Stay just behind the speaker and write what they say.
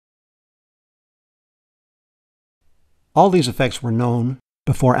All these effects were known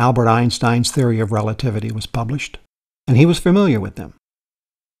before Albert Einstein's theory of relativity was published, and he was familiar with them.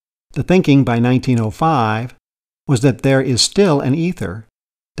 The thinking by 1905 was that there is still an ether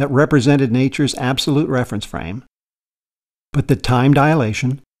that represented nature's absolute reference frame, but that time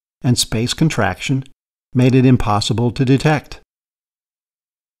dilation and space contraction made it impossible to detect.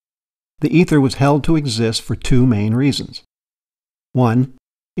 The ether was held to exist for two main reasons. One,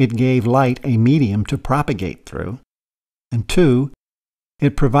 it gave light a medium to propagate through, and two,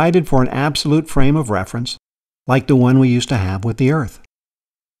 it provided for an absolute frame of reference like the one we used to have with the Earth.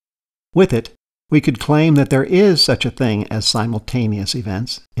 With it, we could claim that there is such a thing as simultaneous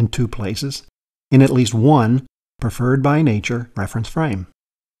events in two places in at least one preferred by nature reference frame.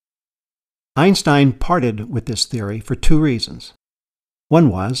 Einstein parted with this theory for two reasons. One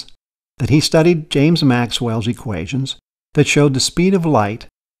was that he studied James Maxwell's equations that showed the speed of light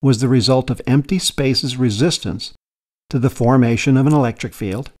was the result of empty space's resistance to the formation of an electric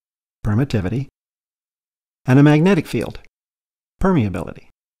field, permittivity, and a magnetic field, permeability,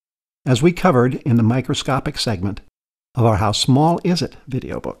 as we covered in the microscopic segment of our How Small Is It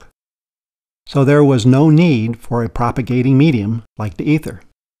video book. So there was no need for a propagating medium like the ether.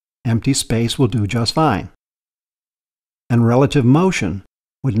 Empty space will do just fine. And relative motion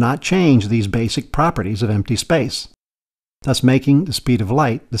would not change these basic properties of empty space, thus making the speed of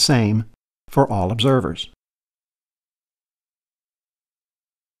light the same for all observers.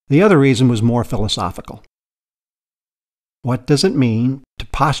 The other reason was more philosophical. What does it mean to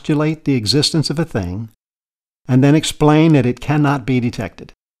postulate the existence of a thing and then explain that it cannot be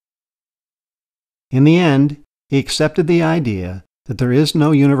detected? In the end, he accepted the idea that there is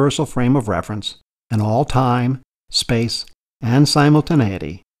no universal frame of reference, and all time, space, and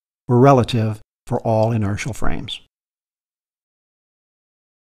simultaneity were relative for all inertial frames.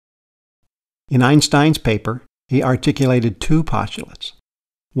 In Einstein's paper, he articulated two postulates.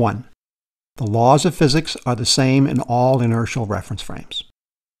 One, the laws of physics are the same in all inertial reference frames.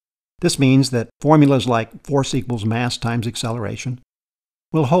 This means that formulas like force equals mass times acceleration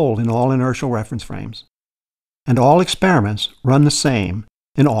will hold in all inertial reference frames, and all experiments run the same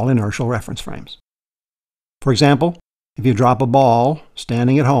in all inertial reference frames. For example, if you drop a ball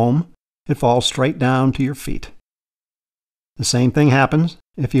standing at home, it falls straight down to your feet. The same thing happens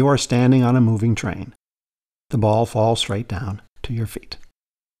if you are standing on a moving train. The ball falls straight down to your feet.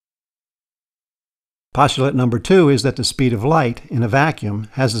 Postulate number two is that the speed of light in a vacuum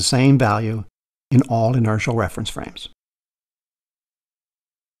has the same value in all inertial reference frames.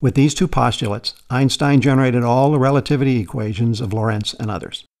 With these two postulates, Einstein generated all the relativity equations of Lorentz and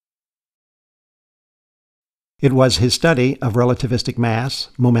others. It was his study of relativistic mass,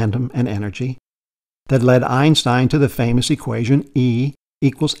 momentum, and energy that led Einstein to the famous equation E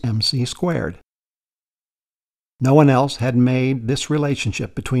equals mc squared. No one else had made this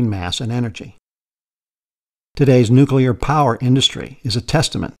relationship between mass and energy. Today's nuclear power industry is a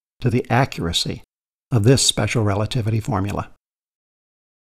testament to the accuracy of this special relativity formula.